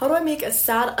How do I make a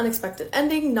sad, unexpected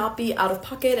ending not be out of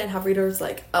pocket and have readers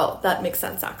like, oh, that makes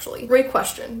sense actually? Great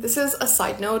question. This is a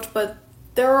side note, but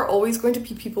there are always going to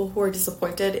be people who are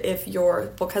disappointed if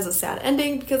your book has a sad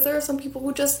ending, because there are some people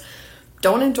who just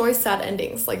don't enjoy sad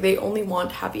endings. Like, they only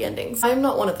want happy endings. I am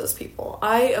not one of those people.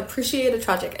 I appreciate a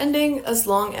tragic ending as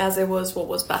long as it was what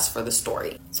was best for the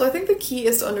story. So I think the key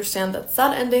is to understand that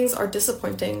sad endings are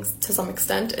disappointing to some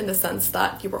extent, in the sense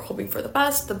that you were hoping for the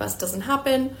best doesn't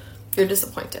happen, you're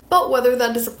disappointed. But whether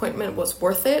that disappointment was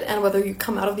worth it and whether you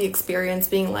come out of the experience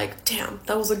being like, damn,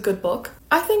 that was a good book,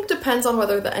 I think depends on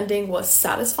whether the ending was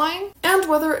satisfying and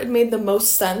whether it made the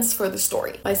most sense for the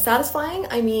story. By satisfying,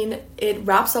 I mean it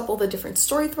wraps up all the different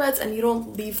story threads and you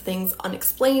don't leave things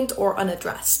unexplained or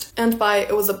unaddressed. And by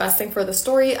it was the best thing for the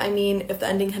story, I mean if the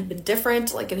ending had been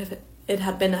different, like if it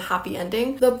had been a happy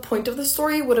ending, the point of the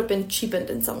story would have been cheapened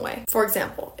in some way. For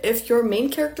example, if your main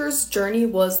character's journey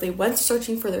was they went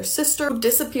searching for their sister who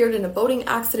disappeared in a boating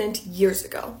accident years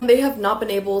ago. They have not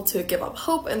been able to give up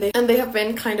hope, and they have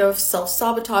been kind of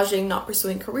self-sabotaging, not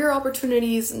pursuing career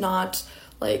opportunities, not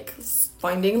like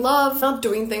finding love, not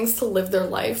doing things to live their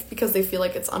life because they feel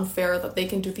like it's unfair that they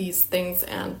can do these things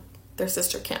and their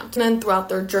sister can't. And then throughout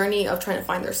their journey of trying to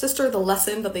find their sister, the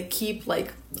lesson that they keep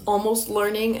like almost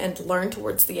learning and learn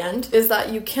towards the end is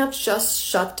that you can't just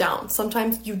shut down.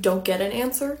 Sometimes you don't get an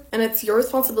answer, and it's your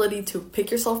responsibility to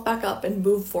pick yourself back up and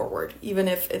move forward, even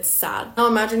if it's sad. Now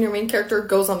imagine your main character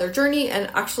goes on their journey and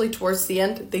actually towards the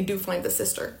end, they do find the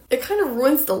sister. It kind of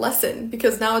ruins the lesson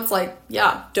because now it's like,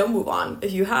 yeah, don't move on.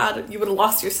 If you had, you would have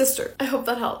lost your sister. I hope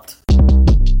that helped.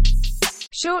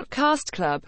 Short Cast Club